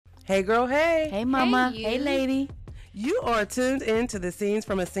Hey girl, hey. Hey mama. Hey, Hey you. lady. You are tuned in to the Scenes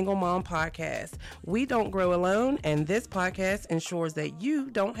from a Single Mom podcast. We don't grow alone, and this podcast ensures that you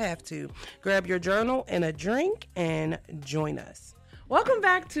don't have to. Grab your journal and a drink and join us. Welcome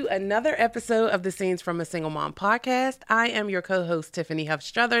back to another episode of the Scenes from a Single Mom podcast. I am your co-host, Tiffany Huff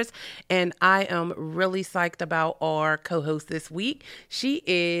Struthers, and I am really psyched about our co-host this week. She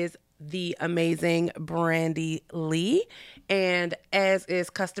is the amazing Brandy Lee. And as is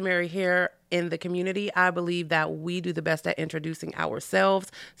customary here in the community, I believe that we do the best at introducing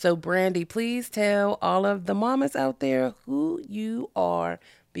ourselves. So Brandy, please tell all of the mamas out there who you are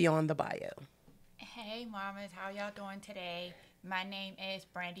beyond the bio. Hey, mamas, how y'all doing today? My name is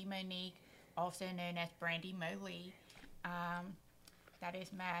Brandy Monique, also known as Brandy Molee. That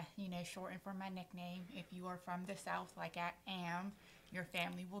is my, shortened for my nickname. If you are from the South like I am, your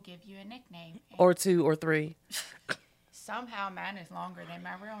family will give you a nickname. Or two or three. Somehow mine is longer than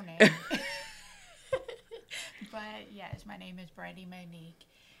my real name. But yes, my name is Brandy Monique.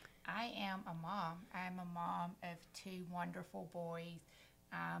 I am a mom. I am a mom of two wonderful boys.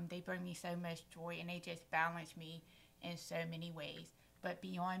 They bring me so much joy and they just balance me in so many ways. But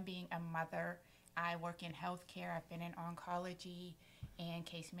beyond being a mother, I work in healthcare. I've been in oncology and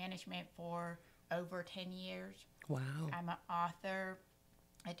case management for over 10 years. Wow. I'm an author.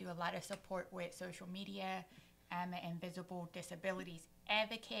 I do a lot of support with social media. I'm an invisible disabilities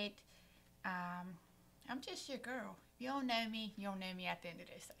advocate. I'm just your girl. If you don't know me, you don't know me at the end of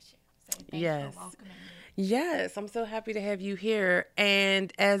this session. So thanks for welcoming me. Yes, I'm so happy to have you here.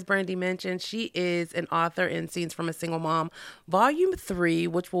 And as Brandy mentioned, she is an author in Scenes from a Single Mom, Volume 3,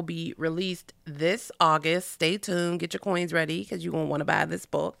 which will be released this August. Stay tuned. Get your coins ready because you're going to want to buy this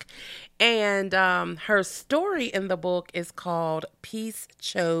book. And her story in the book is called Peace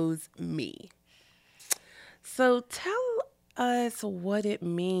Chose Me. So tell us what it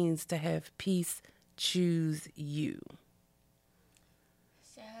means to have peace choose you.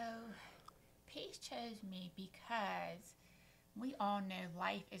 So, peace chose me because we all know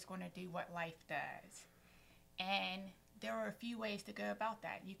life is going to do what life does. And there are a few ways to go about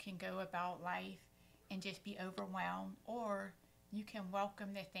that. You can go about life and just be overwhelmed, or you can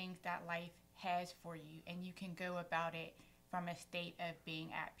welcome the things that life has for you, and you can go about it from a state of being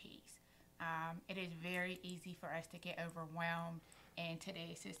at peace. It is very easy for us to get overwhelmed in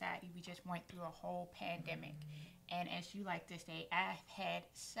today's society. We just went through a whole pandemic. And as you like to say, I've had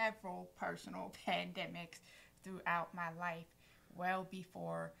several personal pandemics throughout my life, well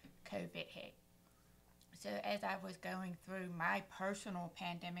before COVID hit. So as I was going through my personal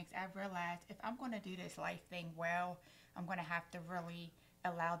pandemics, I realized if I'm going to do this life thing well, I'm going to have to really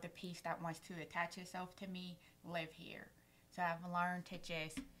allow the peace that wants to attach itself to me live here. So I've learned to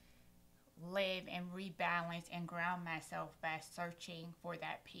just live and rebalance and ground myself by searching for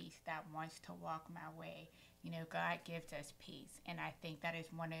that peace that wants to walk my way. God gives us peace, and I think that is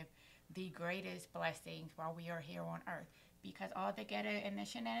one of the greatest blessings while we are here on earth, because all the ghetto and the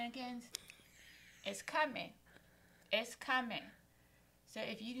shenanigans is coming. It's coming. So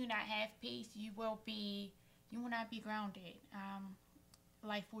if you do not have peace, you will not be grounded.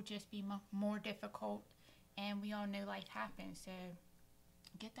 Life will just be more difficult, and we all know life happens. So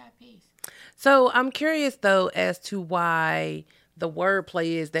get that peace. So I'm curious, though, as to why the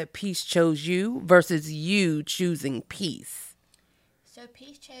wordplay is that peace chose you versus you choosing peace. So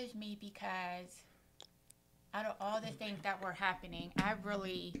peace chose me because out of all the things that were happening, I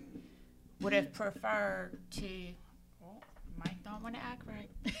really would have preferred to... Oh, Mike don't want to act right.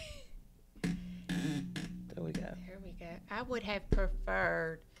 There we go. Here we go. I would have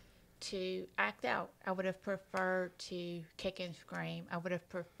preferred to act out. I would have preferred to kick and scream. I would have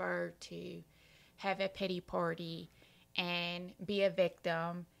preferred to have a pity party and be a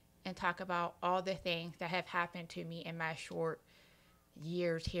victim and talk about all the things that have happened to me in my short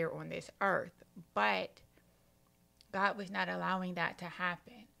years here on this earth. But God was not allowing that to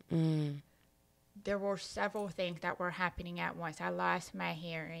happen. There were several things that were happening at once. I lost my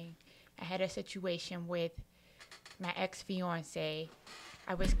hearing. I had a situation with my ex-fiance.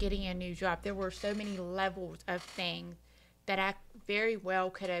 I was getting a new job. There were so many levels of things that I very well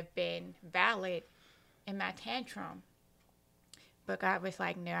could have been valid in my tantrum. But God was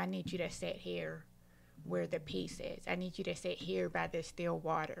like, no, I need you to sit here where the peace is. I need you to sit here by the still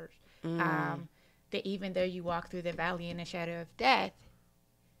waters. That even though you walk through the valley in the shadow of death,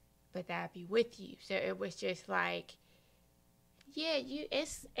 but that I'd be with you. So it was just like, yeah,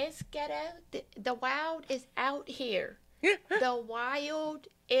 it's ghetto. The wild is out here. The wild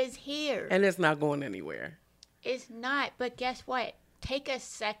is here. And it's not going anywhere. It's not. But guess what? Take a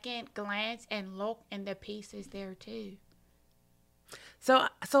second glance and look, and the peace is there too. So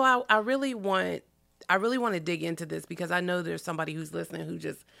I really want to dig into this because I know there's somebody who's listening who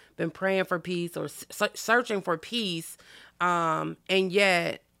just been praying for peace or searching for peace, and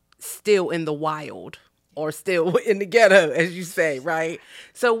yet still in the wild or still in the ghetto, as you say, right?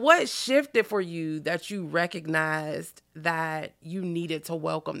 So what shifted for you that you recognized that you needed to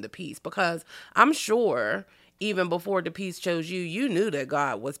welcome the peace? Because I'm sure even before the peace chose you, you knew that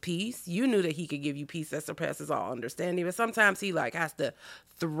God was peace. You knew that he could give you peace that surpasses all understanding. But sometimes he has to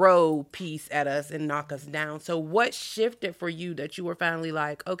throw peace at us and knock us down. So what shifted for you that you were finally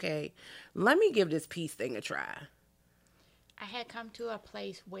like, okay, let me give this peace thing a try? I had come to a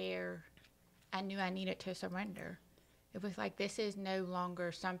place where I knew I needed to surrender. It was like, this is no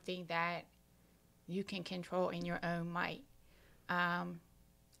longer something that you can control in your own might.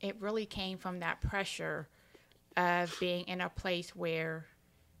 It really came from that pressure of being in a place where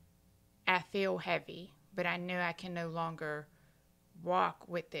I feel heavy, but I know I can no longer walk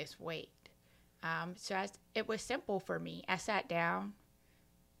with this weight. It was simple for me. I sat down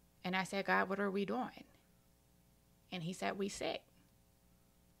and I said, God, what are we doing? And he said, we sit.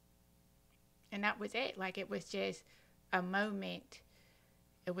 And that was it. Like, it was just a moment.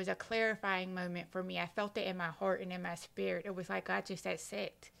 It was a clarifying moment for me. I felt it in my heart and in my spirit. It was like God just said,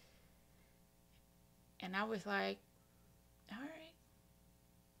 sit. And I was like, all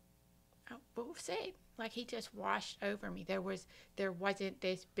right, we'll sit. Like, he just washed over me. There wasn't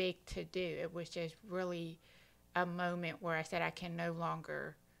this big to do. It was just really a moment where I said, I can no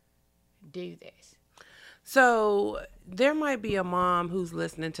longer do this. So there might be a mom who's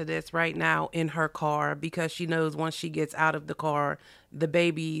listening to this right now in her car because she knows once she gets out of the car, the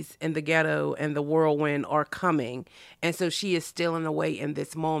babies in the ghetto and the whirlwind are coming. And so she is still in the way in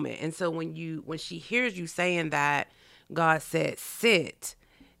this moment. And so when she hears you saying that God said sit,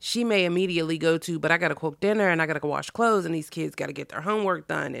 she may immediately go to, but I got to cook dinner and I got to go wash clothes and these kids got to get their homework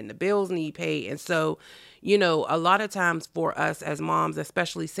done and the bills need paid. And so, a lot of times for us as moms,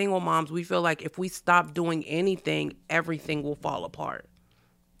 especially single moms, we feel like if we stop doing anything, everything will fall apart.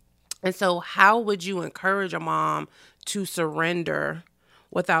 And so how would you encourage a mom to surrender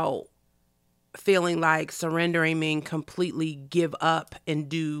without feeling like surrendering means completely give up and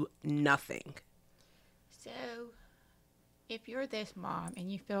do nothing? So if you're this mom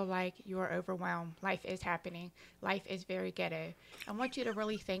and you feel like you're overwhelmed, life is happening, life is very ghetto, I want you to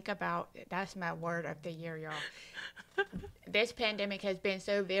really think about, that's my word of the year, y'all. This pandemic has been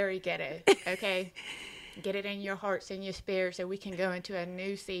so very ghetto, okay? Get it in your hearts and your spirit so we can go into a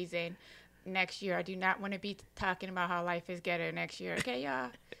new season next year. I do not want to be talking about how life is ghetto next year, okay, y'all?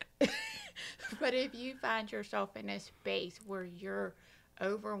 But if you find yourself in a space where you're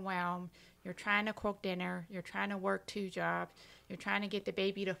overwhelmed, you're trying to cook dinner, you're trying to work 2 jobs, you're trying to get the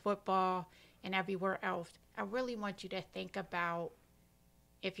baby to football and everywhere else, I really want you to think about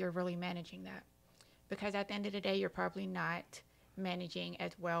if you're really managing that. Because at the end of the day, you're probably not managing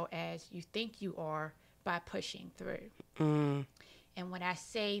as well as you think you are by pushing through. And when I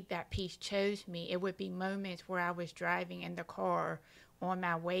say that peace chose me, it would be moments where I was driving in the car on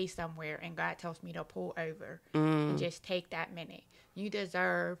my way somewhere and God tells me to pull over and just take that minute. You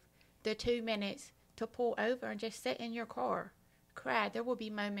deserve the 2 minutes to pull over and just sit in your car, cry. There will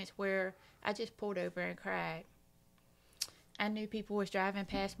be moments where I just pulled over and cried. I knew people was driving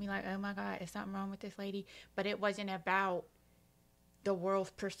past me like, oh my God, is something wrong with this lady? But it wasn't about the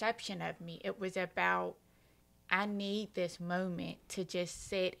world's perception of me. It was about, I need this moment to just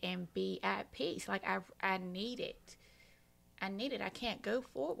sit and be at peace. Like I need it. I can't go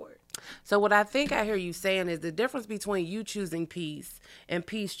forward. So what I think I hear you saying is the difference between you choosing peace and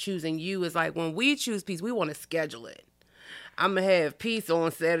peace choosing you is like when we choose peace, we want to schedule it. I'm going to have peace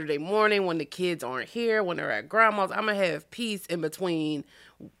on Saturday morning when the kids aren't here, when they're at grandma's. I'm going to have peace in between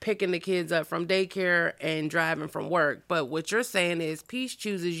picking the kids up from daycare and driving from work. But what you're saying is peace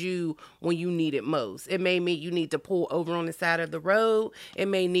chooses you when you need it most. It may mean you need to pull over on the side of the road. It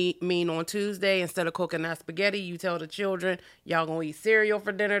may mean on Tuesday, instead of cooking that spaghetti, you tell the children, y'all going to eat cereal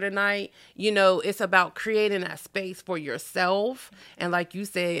for dinner tonight. It's about creating that space for yourself. And like you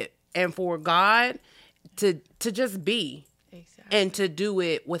said, and for God to just be. Exactly. And to do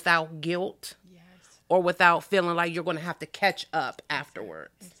it without guilt. Yes. Or without feeling like you're going to have to catch up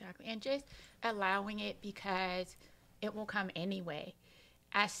afterwards. Exactly. And just allowing it because it will come anyway.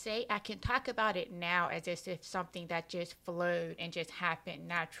 I can talk about it now as if something that just flowed and just happened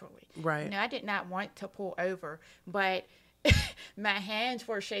naturally. Right. I did not want to pull over, but my hands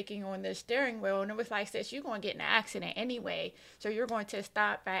were shaking on the steering wheel, and it was like, sis, you're going to get in an accident anyway. So you're going to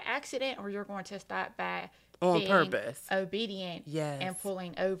stop by accident, or you're going to stop by on purpose, obedient, yes, and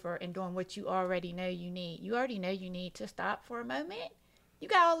pulling over and doing what you already know you need. You already know you need to stop for a moment. You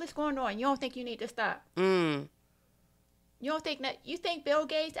got all this going on. You don't think you need to stop? Mm. You don't think that? You think Bill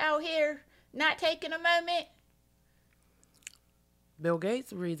Gates out here not taking a moment? Bill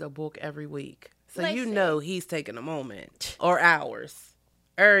Gates reads a book every week. So you Listen. know he's taking a moment or hours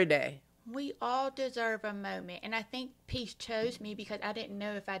every day. We all deserve a moment. And I think peace chose me because I didn't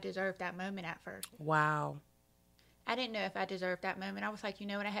know if I deserved that moment at first. Wow. I didn't know if I deserved that moment. I was like, you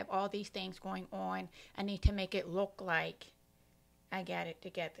know what? I have all these things going on. I need to make it look like I got it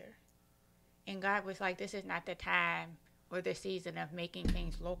together. And God was like, this is not the time or the season of making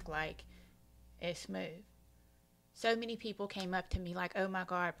things look like it's smooth. So many people came up to me like, oh my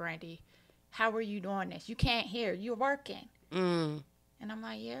God, Brandy, how are you doing this? You can't hear. You're working. Mm. And I'm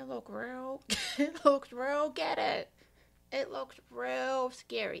like, yeah, it looks real. It looks real. Get it. It looks real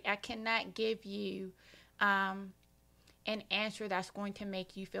scary. I cannot give you an answer that's going to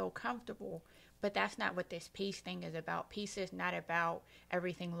make you feel comfortable. But that's not what this peace thing is about. Peace is not about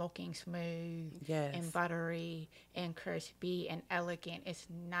everything looking smooth and buttery and crispy and elegant. It's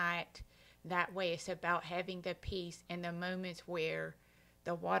not that way. It's about having the peace in the moments where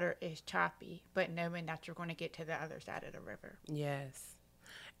the water is choppy, but knowing that you're going to get to the other side of the river. Yes.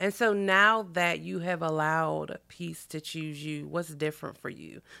 And so now that you have allowed peace to choose you, what's different for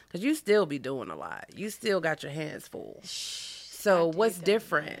you? Because you still be doing a lot. You still got your hands full. So what's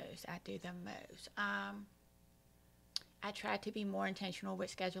different? I do the most. I try to be more intentional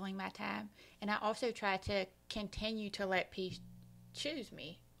with scheduling my time. And I also try to continue to let peace choose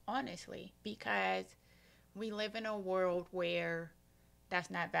me, honestly, because we live in a world where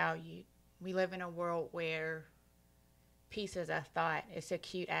that's not valued. We live in a world where peace is a thought. It's a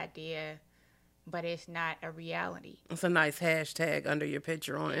cute idea, but it's not a reality. It's a nice hashtag under your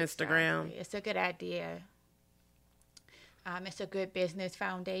picture on Instagram. It's a good idea. It's a good business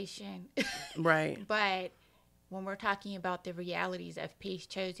foundation. Right. But when we're talking about the realities of peace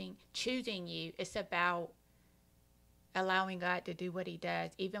choosing you, it's about allowing God to do what he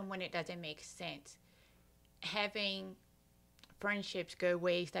does, even when it doesn't make sense. Having friendships go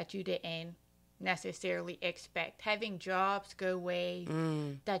ways that you didn't necessarily expect. Having jobs go ways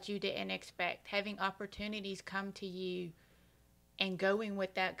that you didn't expect. Having opportunities come to you and going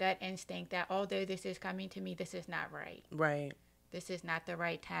with that gut instinct that although this is coming to me, this is not right. Right. This is not the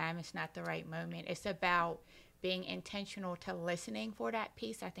right time. It's not the right moment. It's about being intentional to listening for that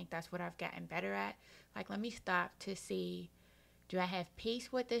peace. I think that's what I've gotten better at. Like, let me stop to see, do I have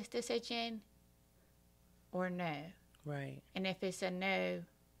peace with this decision or no? Right. And if it's a no,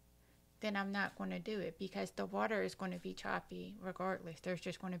 then I'm not going to do it because the water is going to be choppy regardless. There's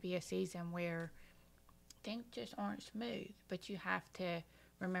just going to be a season where things just aren't smooth, but you have to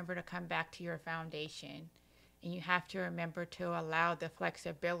remember to come back to your foundation, and you have to remember to allow the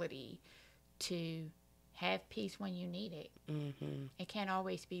flexibility to have peace when you need it. Mm-hmm. It can't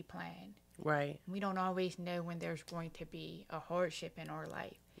always be planned. Right. We don't always know when there's going to be a hardship in our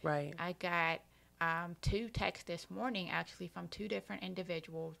life. Right. I got 2 texts this morning actually from 2 different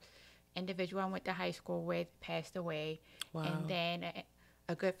individuals. Individual I went to high school with passed away. Wow. And then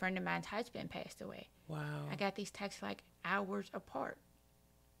a good friend of mine's husband passed away. Wow. I got these texts like hours apart.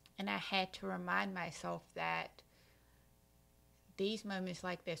 And I had to remind myself that these moments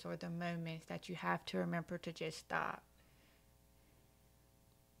like this are the moments that you have to remember to just stop.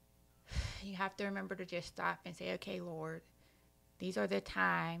 You have to remember to just stop and say, okay, Lord, these are the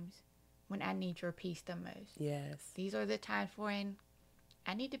times when I need your peace the most. Yes. These are the times when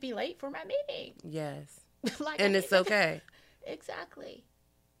I need to be late for my meeting. Yes. And it's okay. Exactly.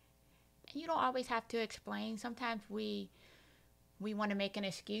 And you don't always have to explain. Sometimes we want to make an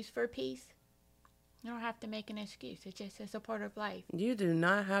excuse for peace. You don't have to make an excuse. It's a part of life. You do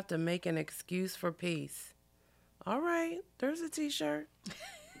not have to make an excuse for peace. All right. There's a t-shirt.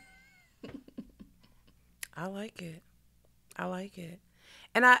 I like it. I like it.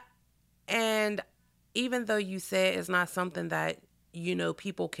 And even though you said it's not something that,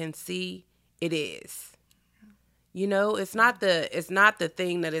 people can see, it is. It's not the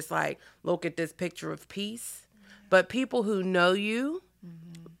thing that it's like, look at this picture of peace. But people who know you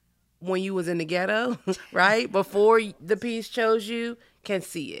when you was in the ghetto, right? Before the peace chose you, can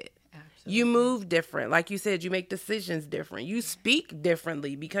see it. Absolutely. You move different. Like you said, you make decisions different. You speak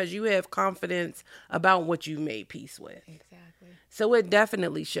differently because you have confidence about what you made peace with. Exactly. So it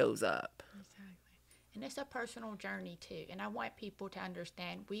definitely shows up. Exactly. And it's a personal journey too. And I want people to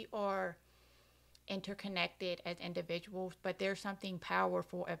understand we are interconnected as individuals, but there's something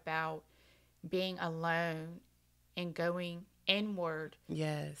powerful about being alone and going inward.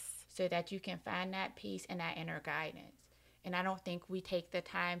 Yes. So that you can find that peace and that inner guidance. And I don't think we take the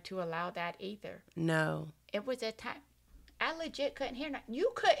time to allow that either. No. It was a time. I legit couldn't hear nothing.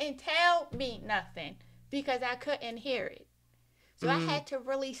 You couldn't tell me nothing because I couldn't hear it. So I had to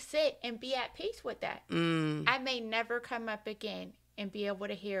really sit and be at peace with that. I may never come up again and be able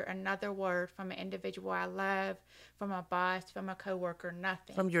to hear another word from an individual I love, from a boss, from a coworker,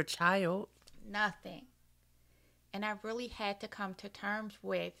 nothing. From your child. Nothing. And I really had to come to terms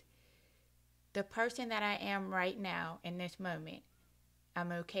with the person that I am right now in this moment,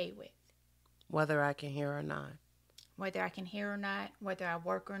 I'm okay with. Whether I can hear or not. Whether I can hear or not, whether I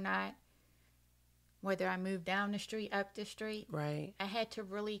work or not, whether I move down the street, up the street. Right. I had to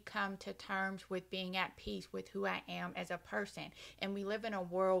really come to terms with being at peace with who I am as a person. And we live in a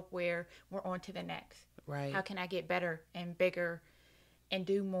world where we're on to the next. Right. How can I get better and bigger and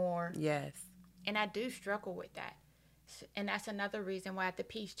do more? Yes. And I do struggle with that. And that's another reason why the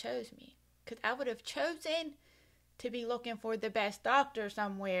peace chose me. Because I would have chosen to be looking for the best doctor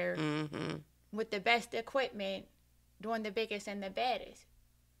somewhere with the best equipment, doing the biggest and the baddest.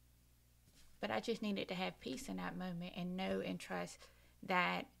 But I just needed to have peace in that moment and know and trust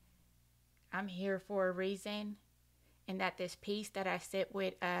that I'm here for a reason, and that this peace that I sit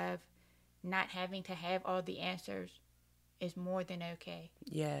with of not having to have all the answers is more than okay.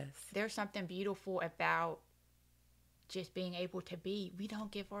 Yes. There's something beautiful about just being able to be. We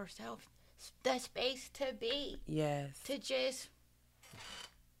don't give ourselves the space to be. Yes. To just...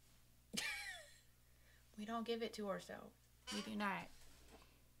 we don't give it to ourselves. We do not.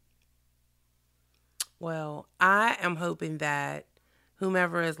 Well, I am hoping that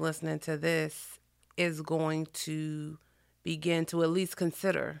whomever is listening to this is going to begin to at least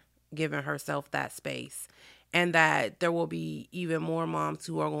consider giving herself that space, and that there will be even more moms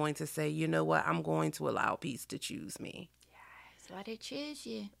who are going to say, you know what, I'm going to allow peace to choose me. Yes, let it choose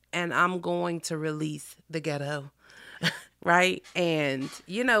you. And I'm going to release the ghetto, right? And,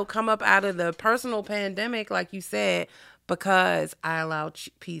 come up out of the personal pandemic, like you said, because I allowed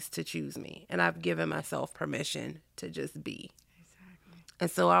peace to choose me. And I've given myself permission to just be. Exactly.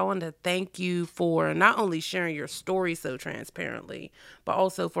 And so I want to thank you for not only sharing your story so transparently, but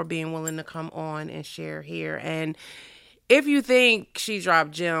also for being willing to come on and share here. And if you think she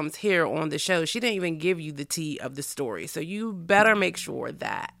dropped gems here on the show, she didn't even give you the tea of the story. So you better make sure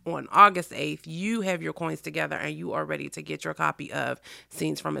that on August 8th, you have your coins together and you are ready to get your copy of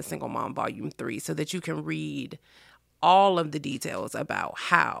Scenes from a Single Mom Volume 3 so that you can read all of the details about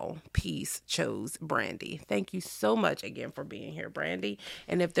how peace chose Brandy. Thank you so much again for being here, Brandy.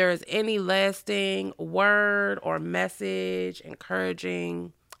 And if there is any lasting word or message,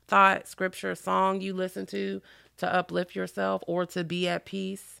 encouraging thought, scripture, song you listen to uplift yourself or to be at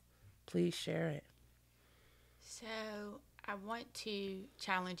peace, please share it. So I want to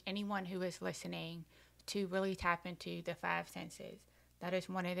challenge anyone who is listening to really tap into the 5 senses. That is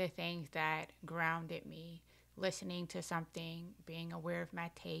one of the things that grounded me. Listening to something, being aware of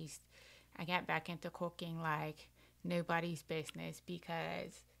my taste. I got back into cooking like nobody's business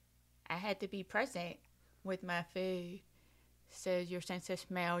because I had to be present with my food. So your sense of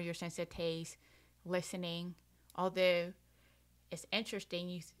smell, your sense of taste, listening. Although it's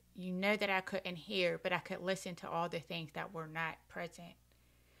interesting, you know that I couldn't hear, but I could listen to all the things that were not present.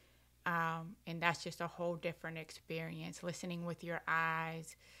 And that's just a whole different experience, listening with your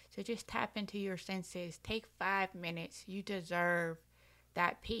eyes. So just tap into your senses. Take 5 minutes. You deserve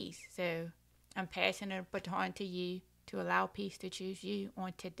that peace. So I'm passing the baton to you to allow peace to choose you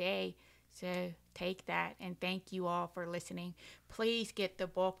on today. So take that, and thank you all for listening. Please get the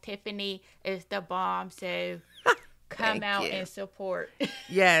book. Tiffany is the bomb. So come out and support.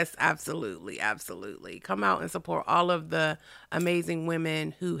 Yes, absolutely. Absolutely. Come out and support all of the amazing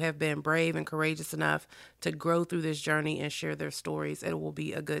women who have been brave and courageous enough to grow through this journey and share their stories. It will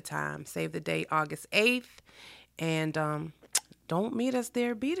be a good time. Save the date, August 8th. And don't meet us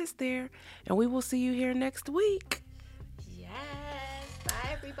there, beat us there. And we will see you here next week. Yes. Bye,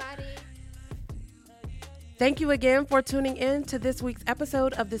 everybody. Thank you again for tuning in to this week's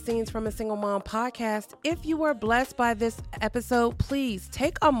episode of the Scenes from a Single Mom podcast. If you were blessed by this episode, please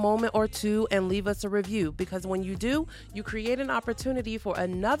take a moment or two and leave us a review, because when you do, you create an opportunity for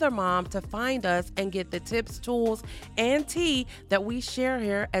another mom to find us and get the tips, tools, and tea that we share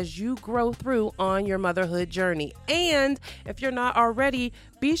here as you grow through on your motherhood journey. And if you're not already,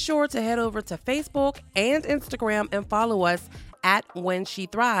 be sure to head over to Facebook and Instagram and follow us at When She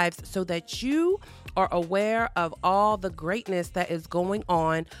Thrives so that you are aware of all the greatness that is going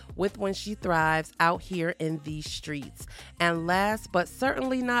on with When She Thrives out here in these streets. And last but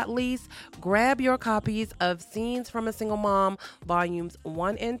certainly not least, grab your copies of Scenes from a Single Mom Volumes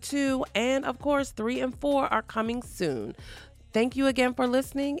 1 and 2, and of course 3 and 4 are coming soon. Thank you again for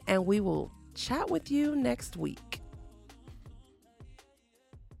listening, and we will chat with you next week.